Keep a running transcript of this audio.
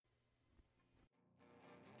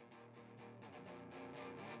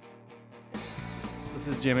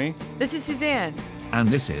This is Jimmy. This is Suzanne. And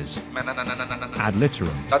this is Ad Literam.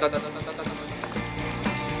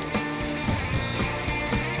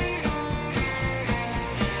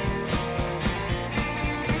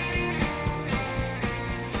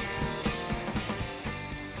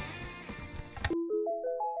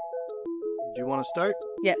 Do you want to start?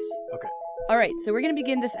 Yes. Okay. All right, so we're going to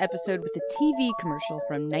begin this episode with a TV commercial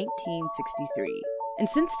from 1963. And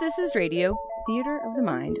since this is radio, theater of the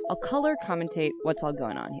mind, I'll color commentate what's all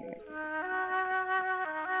going on here.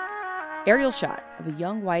 Aerial shot of a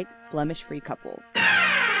young white, blemish-free couple.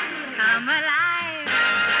 Come alive.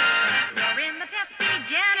 You're in the Pepsi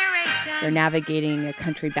generation. They're navigating a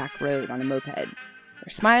country back road on a moped. They're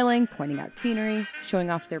smiling, pointing out scenery, showing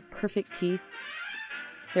off their perfect teeth.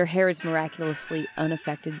 Their hair is miraculously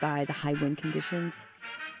unaffected by the high wind conditions.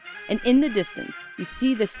 And in the distance, you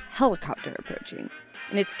see this helicopter approaching,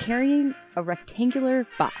 and it's carrying a rectangular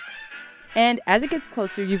box. And as it gets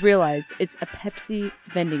closer, you realize it's a Pepsi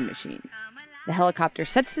vending machine. The helicopter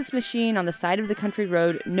sets this machine on the side of the country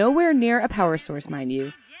road, nowhere near a power source, mind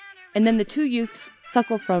you. And then the two youths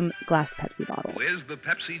suckle from glass Pepsi bottles. Who is the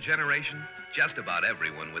Pepsi generation? Just about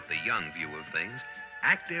everyone with the young view of things.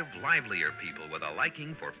 Active, livelier people with a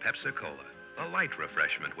liking for Pepsi-Cola. A light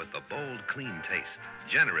refreshment with the bold, clean taste.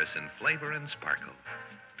 Generous in flavor and sparkle.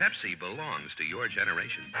 Pepsi belongs to your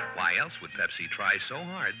generation. Why else would Pepsi try so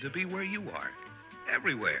hard to be where you are?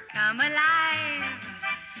 Everywhere. Come alive.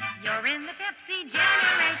 You're in the Pepsi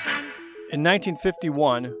generation. In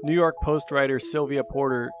 1951, New York Post writer Sylvia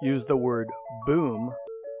Porter used the word boom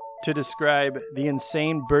to describe the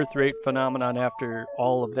insane birth rate phenomenon after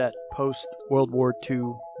all of that post-World War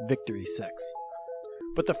II victory sex.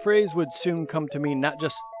 But the phrase would soon come to mean not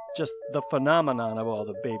just the phenomenon of all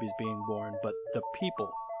the babies being born, but the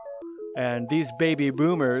people. And these baby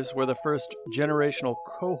boomers were the first generational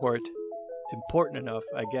cohort, important enough,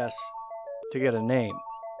 I guess, to get a name.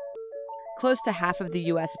 Close to half of the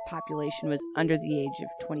U.S. population was under the age of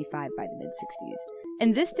 25 by the mid-60s.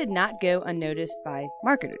 And this did not go unnoticed by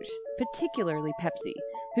marketers, particularly Pepsi,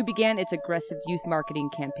 who began its aggressive youth marketing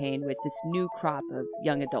campaign with this new crop of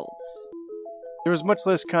young adults. There was much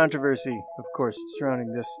less controversy, of course,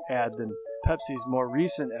 surrounding this ad than Pepsi's more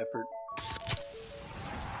recent effort.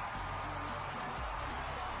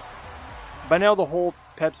 By now, the whole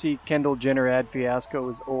Pepsi-Kendall-Jenner ad fiasco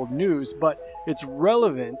is old news, but it's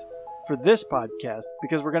relevant for this podcast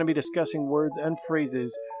because we're going to be discussing words and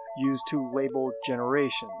phrases used to label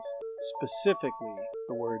generations, specifically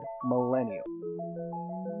the word millennial.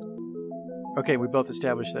 Okay, we both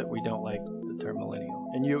established that we don't like the term millennial,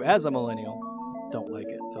 and you, as a millennial, don't like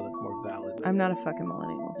it, so that's more valid. I'm not a fucking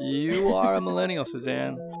millennial. You are a millennial,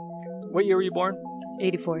 Suzanne. What year were you born?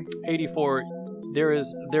 84. 84. There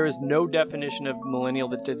is no definition of millennial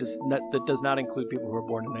that does not include people who were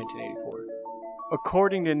born in 1984.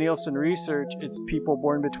 According to Nielsen Research, it's people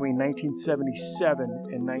born between 1977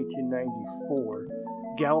 and 1994.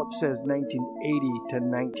 Gallup says 1980 to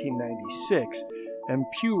 1996. And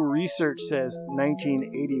Pew Research says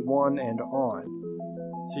 1981 and on.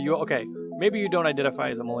 So maybe you don't identify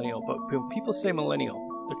as a millennial, but when people say millennial,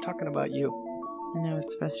 they're talking about you. I know,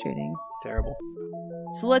 it's frustrating. It's terrible.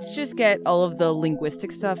 So let's just get all of the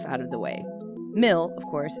linguistic stuff out of the way. Mil, of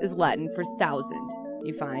course, is Latin for thousand.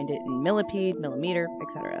 You find it in millipede, millimeter,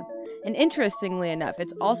 etc. And interestingly enough,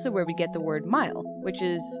 it's also where we get the word mile, which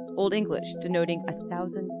is Old English, denoting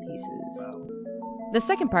 1,000 paces. Wow. The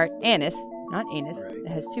second part, annus, not anus, right. It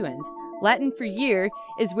has two N's. Latin for year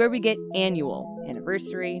is where we get annual,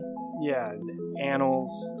 anniversary. Yeah,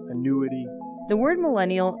 annals, annuity. The word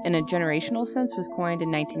millennial in a generational sense was coined in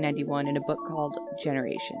 1991 in a book called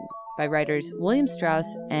Generations by writers William Strauss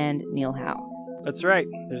and Neil Howe. That's right.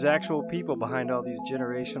 There's actual people behind all these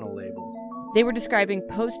generational labels. They were describing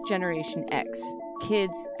post-Generation X,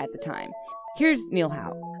 kids at the time. Here's Neil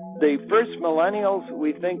Howe. The first millennials,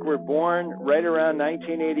 we think, were born right around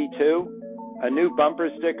 1982. A new bumper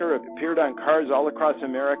sticker appeared on cars all across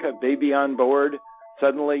America, baby on board.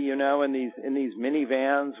 Suddenly, in these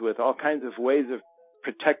minivans with all kinds of ways of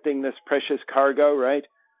protecting this precious cargo, right?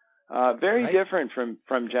 Very different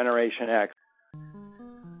from Generation X.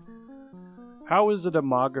 Howe is a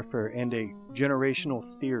demographer and a generational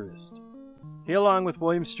theorist. He, along with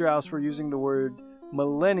William Strauss, were using the word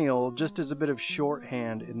millennial just as a bit of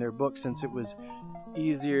shorthand in their book, since it was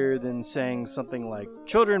easier than saying something like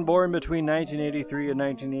children born between 1983 and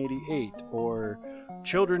 1988, or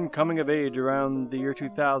children coming of age around the year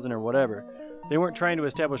 2000, or whatever. They weren't trying to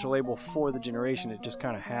establish a label for the generation, it just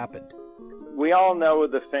kind of happened. We all know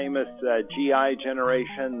the famous GI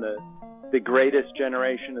generation, the greatest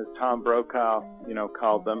generation, as Tom Brokaw,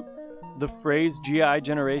 called them. The phrase GI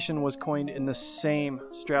generation was coined in the same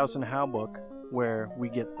Strauss and Howe book where we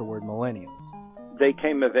get the word millennials. They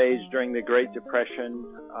came of age during the Great Depression,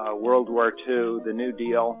 World War II, the New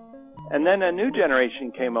Deal. And then a new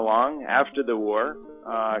generation came along after the war,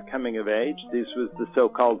 coming of age. This was the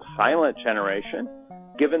so-called silent generation,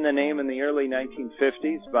 given the name in the early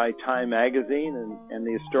 1950s by Time magazine and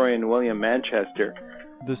the historian William Manchester.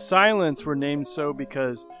 The silents were named so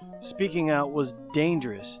because speaking out was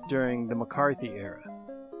dangerous during the McCarthy era.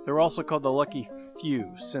 They were also called the lucky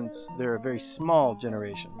few since they're a very small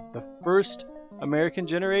generation, the first American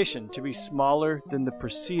generation to be smaller than the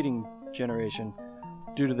preceding generation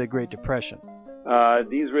due to the Great Depression.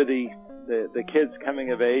 These were the kids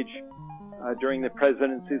coming of age during the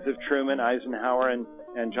presidencies of Truman, Eisenhower,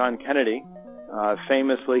 and John Kennedy,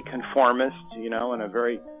 famously conformist, and a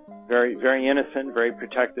very, very, very innocent, very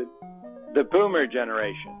protected. The Boomer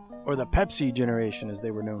generation, or the Pepsi generation, as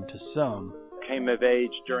they were known to some, came of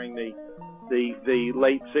age during the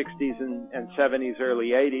late 60s and 70s, early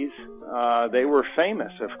 80s. They were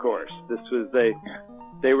famous, of course. This was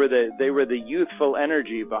they were the youthful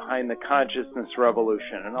energy behind the consciousness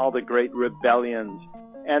revolution and all the great rebellions.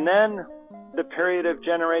 And then the period of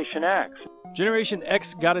Generation X. Generation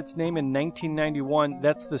X got its name in 1991.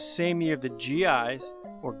 That's the same year the GIs,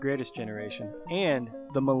 or Greatest Generation, and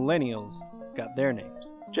the Millennials got their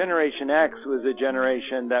names. Generation X was a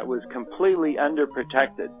generation that was completely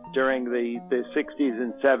underprotected during the 60s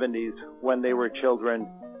and 70s when they were children.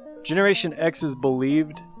 Generation X is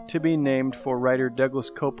believed to be named for writer Douglas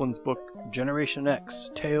Copeland's book, Generation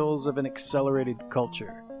X, Tales of an Accelerated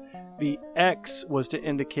Culture. The X was to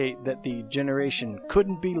indicate that the generation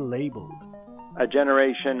couldn't be labeled. A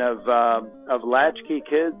generation of latchkey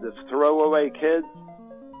kids, of throwaway kids,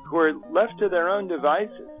 who were left to their own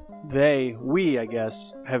devices. We, I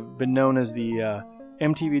guess, have been known as the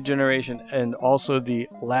MTV generation and also the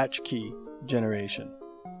latchkey generation.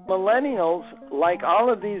 Millennials, like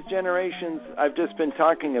all of these generations I've just been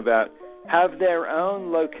talking about, have their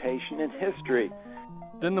own location in history.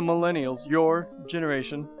 Then the Millennials, your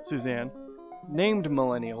generation, Suzanne, named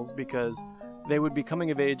Millennials because they would be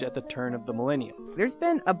coming of age at the turn of the millennium. There's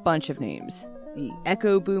been a bunch of names. The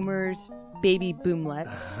Echo Boomers, Baby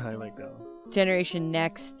Boomlets. I like that one. Generation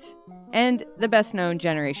Next, and the best-known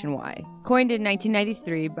Generation Y, coined in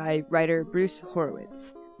 1993 by writer Bruce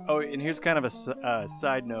Horowitz. Oh, and here's kind of a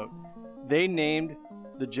side note. They named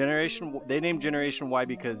Generation Y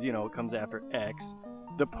because, it comes after X.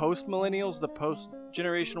 The post-millennials, the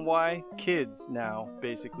post-Generation Y, kids now,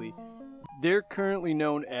 basically, they're currently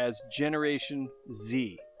known as Generation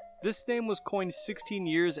Z. This name was coined 16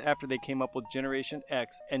 years after they came up with Generation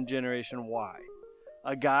X and Generation Y.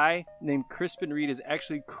 A guy named Crispin Reed is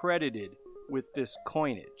actually credited with this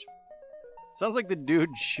coinage. Sounds like the dude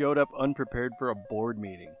showed up unprepared for a board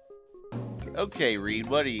meeting. Okay, Reed,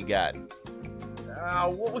 what do you got?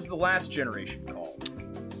 What was the last generation called?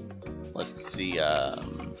 Let's see,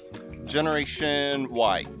 Generation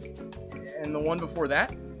Y. And the one before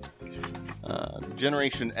that?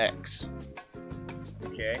 Generation X.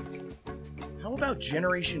 Okay. How about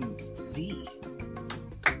Generation Z?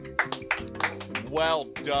 Well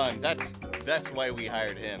done. That's why we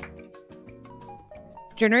hired him.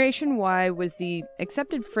 Generation Y was the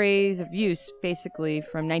accepted phrase of use basically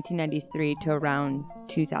from 1993 to around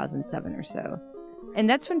 2007 or so. And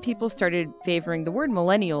that's when people started favoring the word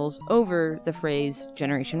millennials over the phrase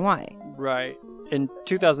Generation Y. Right. In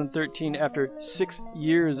 2013, after 6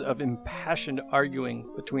 years of impassioned arguing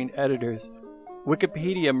between editors,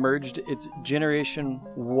 Wikipedia merged its Generation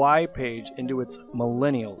Y page into its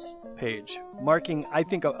Millennials page, marking, I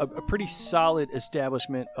think, a pretty solid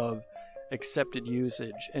establishment of accepted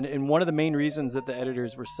usage. And one of the main reasons that the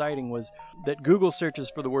editors were citing was that Google searches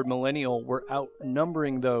for the word millennial were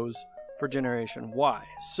outnumbering those for Generation Y.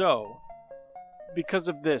 So, because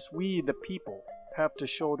of this, we, the people, have to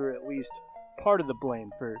shoulder at least part of the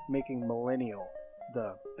blame for making millennial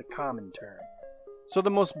the common term. So the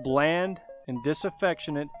most bland and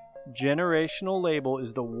disaffectionate generational label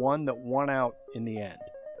is the one that won out in the end.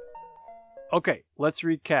 Okay, let's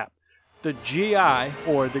recap. The GI,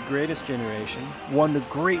 or the Greatest Generation, won the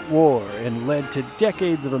Great War and led to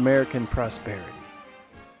decades of American prosperity.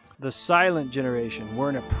 The Silent Generation were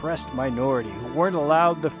an oppressed minority who weren't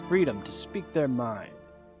allowed the freedom to speak their mind.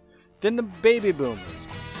 Then the Baby Boomers,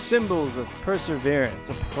 symbols of perseverance,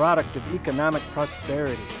 a product of economic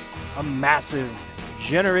prosperity, a massive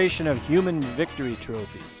generation of human victory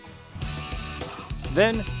trophies.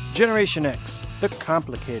 Then Generation X, the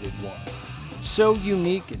complicated one, so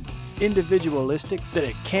unique and individualistic that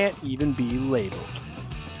it can't even be labeled.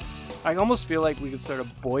 I almost feel like we could start a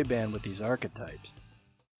boy band with these archetypes.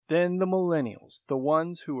 Then the millennials, the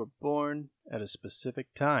ones who were born at a specific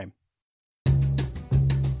time.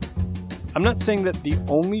 I'm not saying that the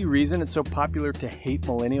only reason it's so popular to hate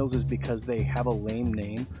millennials is because they have a lame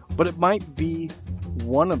name, but it might be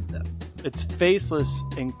one of them. It's faceless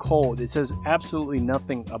and cold. It says absolutely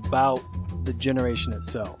nothing about the generation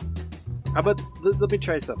itself. How about, let me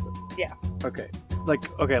try something. Yeah. Okay,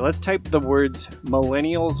 let's type the words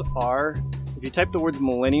millennials are. If you type the words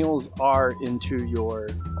millennials are into your,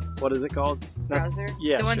 what is it called? Browser?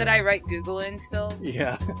 Yeah. The one that I write Google in still?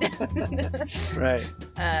 Yeah. Right.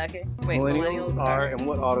 Okay. Wait, millennials are, and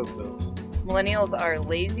what autofills? Millennials are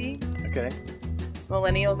lazy. Okay.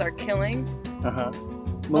 Millennials are killing. Uh-huh.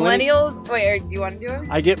 Millennials, wait, do you want to do it?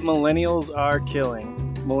 I get millennials are killing.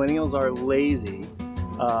 Millennials are lazy.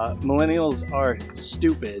 Millennials are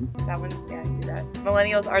stupid. That one, yeah, I see that.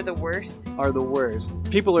 Millennials are the worst. Are the worst.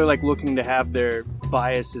 People are like looking to have their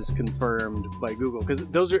biases confirmed by Google because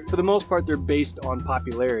those are, for the most part, they're based on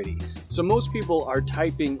popularity. So most people are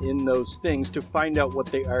typing in those things to find out what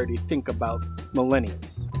they already think about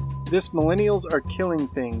millennials. This millennials are killing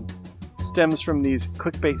thing stems from these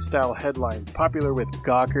clickbait-style headlines, popular with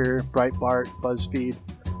Gawker, Breitbart, BuzzFeed.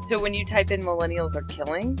 So when you type in millennials are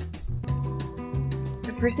killing,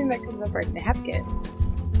 the person that comes up right napkin.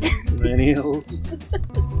 Millennials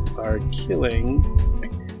are killing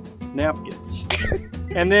napkins.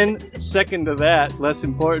 And then, second to that, less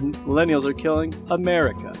important, millennials are killing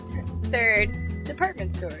America. Third,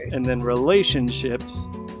 department stores. And then relationships.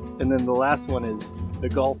 And then the last one is the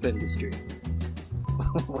golf industry.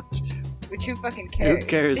 Which who fucking cares? Who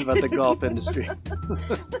cares about the golf industry?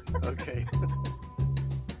 Okay.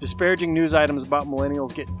 Disparaging news items about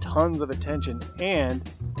millennials get tons of attention, and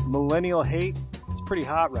millennial hate is pretty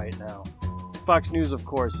hot right now. Fox News, of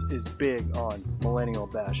course, is big on millennial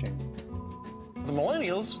bashing. The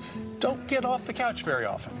millennials don't get off the couch very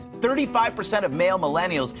often. 35% of male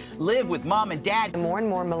millennials live with mom and dad. More and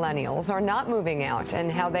more millennials are not moving out,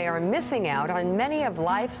 and how they are missing out on many of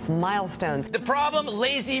life's milestones. The problem,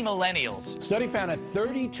 lazy millennials. Study found that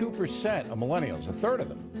 32% of millennials, a third of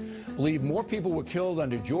them, believe more people were killed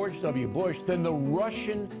under George W. Bush than the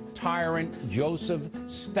Russian tyrant Joseph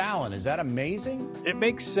Stalin. Is that amazing? It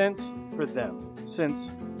makes sense for them,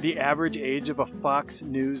 since the average age of a Fox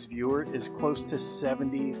News viewer is close to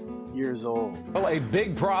 70 years old. Well, a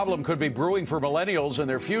big problem could be brewing for millennials in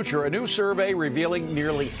their future. A new survey revealing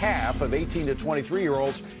nearly half of 18 to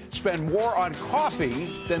 23-year-olds spend more on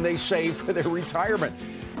coffee than they save for their retirement.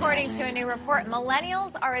 According to a new report,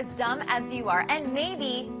 millennials are as dumb as you are, and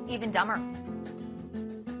maybe even dumber.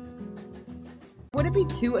 Would it be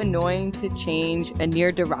too annoying to change a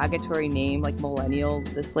near derogatory name like millennial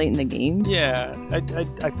this late in the game? Yeah,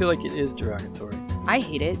 I feel like it is derogatory. I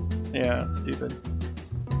hate it. Yeah, it's stupid.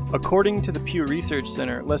 According to the Pew Research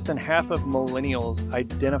Center, less than half of millennials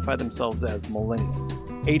identify themselves as millennials.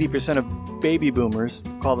 80% of baby boomers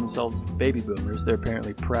call themselves baby boomers. They're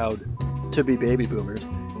apparently proud to be baby boomers.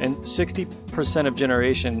 And 60% of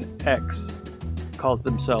Generation X calls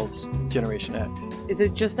themselves Generation X. Is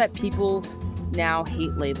it just that people now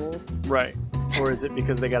hate labels? Right. Or is it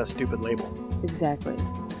because they got a stupid label? Exactly.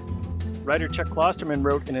 Writer Chuck Klosterman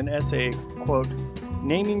wrote in an essay, quote,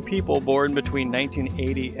 "Naming people born between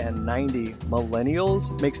 1980 and 90 millennials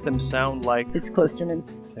makes them sound like..." It's Klosterman.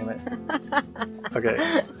 Damn it.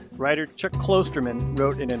 Okay. Writer Chuck Klosterman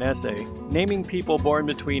wrote in an essay, "Naming people born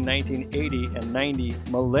between 1980 and 90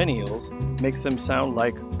 millennials makes them sound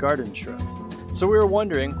like garden shrubs." So we were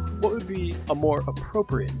wondering, what would be a more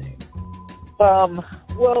appropriate name?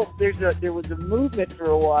 Well, there was a movement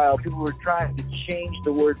for a while. People were trying to change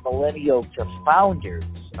the word millennial to founders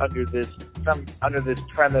under this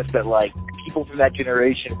premise that, like, people from that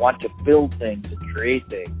generation want to build things and create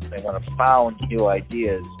things. They want to found new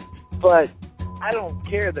ideas. But I don't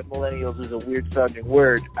care that millennials is a weird-sounding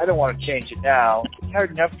word. I don't want to change it now. It's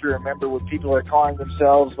hard enough to remember what people are calling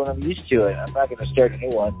themselves when I'm used to it. I'm not going to start a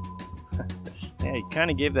new one. Yeah, he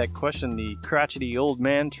kind of gave that question the crotchety old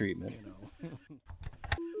man treatment.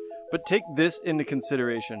 But take this into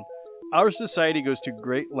consideration. Our society goes to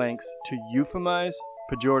great lengths to euphemize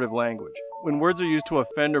pejorative language. When words are used to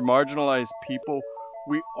offend or marginalize people,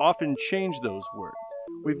 we often change those words.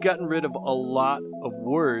 We've gotten rid of a lot of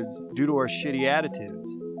words due to our shitty attitudes.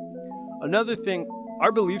 Another thing,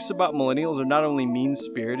 our beliefs about millennials are not only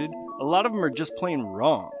mean-spirited, a lot of them are just plain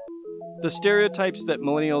wrong. The stereotypes that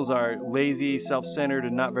millennials are lazy, self-centered,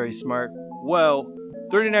 and not very smart, well,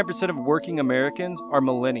 39% of working Americans are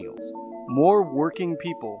millennials. More working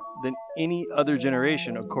people than any other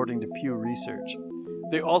generation, according to Pew Research.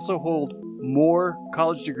 They also hold more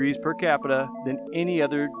college degrees per capita than any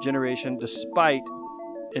other generation, despite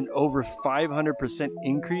an over 500%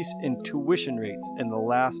 increase in tuition rates in the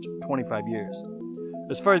last 25 years.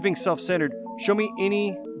 As far as being self-centered, show me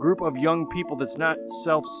any group of young people that's not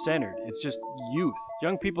self-centered. It's just youth.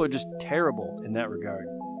 Young people are just terrible in that regard.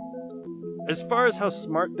 As far as how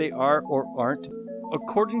smart they are or aren't,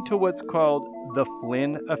 according to what's called the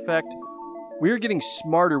Flynn effect, we are getting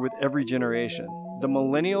smarter with every generation. The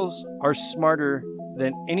millennials are smarter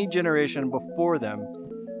than any generation before them,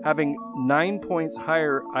 having 9 points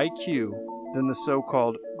higher IQ than the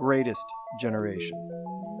so-called greatest generation.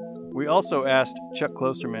 We also asked Chuck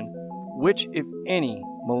Klosterman which, if any,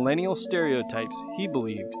 millennial stereotypes he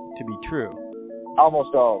believed to be true.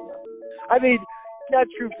 Almost all of them. I mean, it's not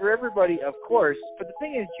true for everybody, of course, but the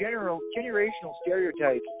thing is, generational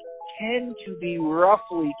stereotypes tend to be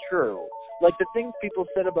roughly true. Like the things people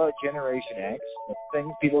said about Generation X, the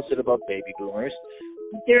things people said about baby boomers,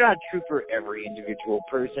 they're not true for every individual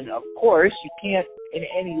person. Of course, you can't in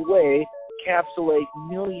any way encapsulate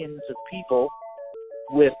millions of people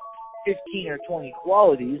with 15 or 20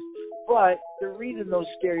 qualities, but the reason those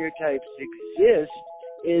stereotypes exist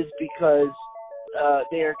is because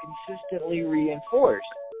they are consistently reinforced.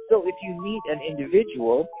 So if you meet an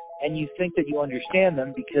individual and you think that you understand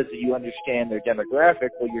them because you understand their demographic,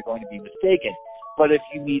 well, you're going to be mistaken. But if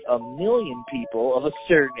you meet a million people of a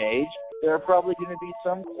certain age, there are probably going to be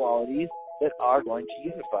some qualities that are going to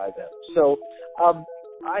unify them. So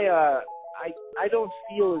I don't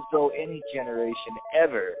feel as though any generation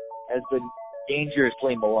ever has been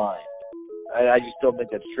dangerously maligned. I just don't think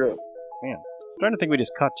that's true. Man, I'm starting to think we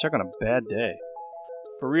just caught Chuck on a bad day.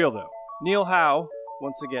 For real, though. Neil Howe,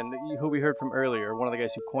 once again, who we heard from earlier, one of the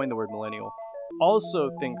guys who coined the word millennial,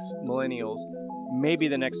 also thinks millennials may be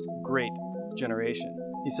the next great generation.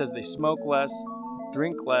 He says they smoke less,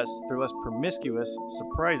 drink less, they're less promiscuous,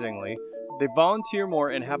 surprisingly. They volunteer more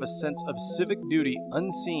and have a sense of civic duty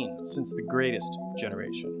unseen since the greatest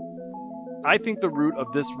generation. I think the root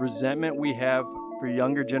of this resentment we have for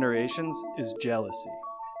younger generations is jealousy.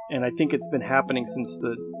 And I think it's been happening since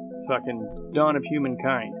the fucking dawn of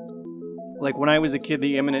humankind. Like when I was a kid,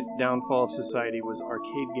 the imminent downfall of society was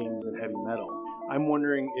arcade games and heavy metal. I'm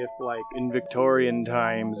wondering if, like, in Victorian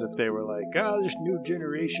times, if they were like, this new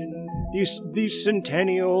generation, these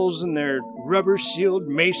centennials and their rubber-sealed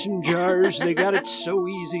mason jars, they got it so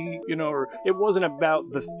easy, or it wasn't about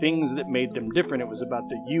the things that made them different, it was about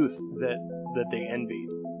the youth that they envied.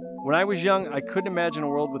 When I was young, I couldn't imagine a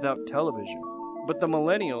world without television. But the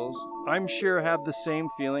millennials, I'm sure, have the same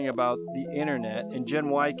feeling about the internet, and Gen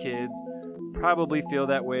Y kids probably feel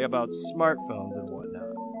that way about smartphones and whatnot.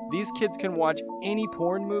 These kids can watch any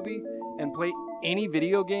porn movie and play any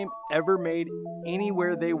video game ever made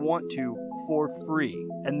anywhere they want to for free.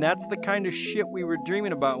 And that's the kind of shit we were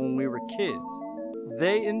dreaming about when we were kids.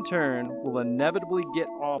 They, in turn, will inevitably get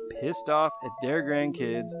all pissed off at their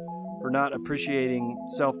grandkids for not appreciating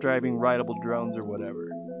self-driving rideable drones or whatever.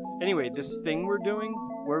 Anyway, this thing we're doing,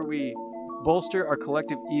 where we bolster our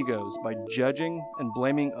collective egos by judging and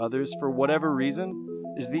blaming others for whatever reason,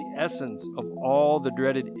 is the essence of all the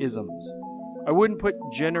dreaded isms. I wouldn't put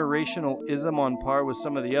generational ism on par with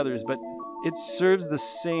some of the others, but it serves the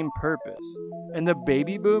same purpose. And the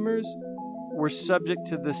baby boomers were subject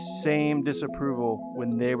to the same disapproval when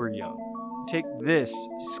they were young. Take this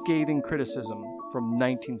scathing criticism from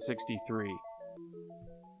 1963.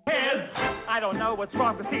 I don't know what's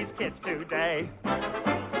wrong with these kids today.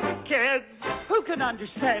 Kids who can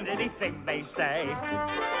understand anything they say.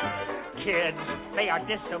 Kids, they are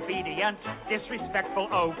disobedient, disrespectful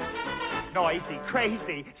oafs, noisy,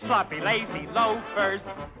 crazy, sloppy, lazy loafers.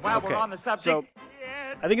 While we're on the subject... So,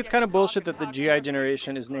 I think it's kind of bullshit that the GI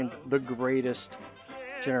generation is named the greatest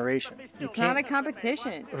generation. It's not a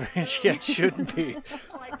competition. Yeah, it shouldn't be.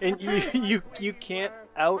 And you can't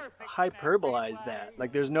out-hyperbolize that.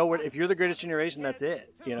 Like, there's no word. If you're the greatest generation, that's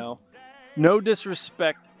it, No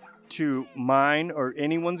disrespect to mine or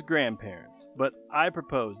anyone's grandparents, but I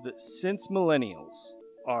propose that since millennials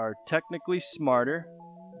are technically smarter,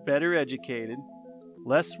 better educated,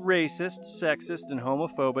 less racist, sexist, and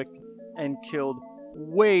homophobic, and killed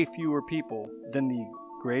way fewer people than the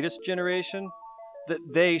greatest generation, that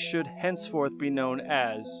they should henceforth be known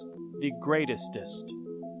as the greatestest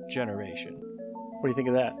generation. What do you think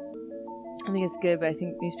of that? I think it's good, but I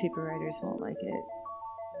think newspaper writers won't like it.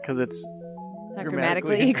 Because it's not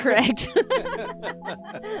grammatically correct.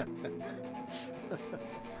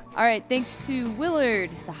 All right, thanks to Willard,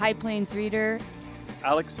 the High Plains Reader,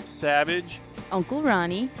 Alex Savage, Uncle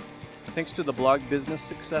Ronnie. Thanks to the Blog Business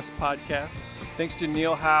Success Podcast. Thanks to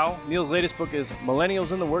Neil Howe. Neil's latest book is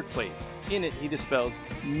Millennials in the Workplace. In it, he dispels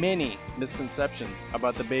many misconceptions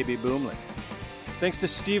about the baby boomlets. Thanks to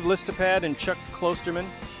Steve Listopad and Chuck Klosterman.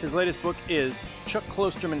 His latest book is Chuck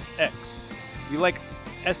Klosterman X. If you like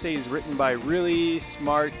essays written by really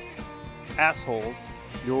smart assholes,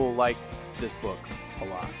 you'll like this book a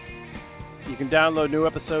lot. You can download new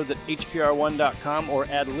episodes at hpr1.com or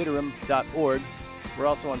adliterum.org. We're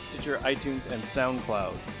also on Stitcher, iTunes, and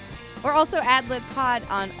SoundCloud. Or also AdlibPod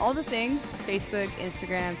on all the things, Facebook,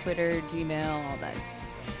 Instagram, Twitter, Gmail, all that.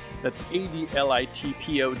 That's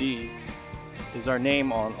ADLITPOD is our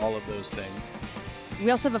name on all of those things. We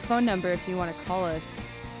also have a phone number if you want to call us.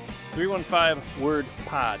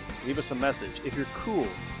 315-WORD-POD. Leave us a message. If you're cool,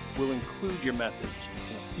 we'll include your message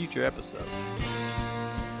in a future episode.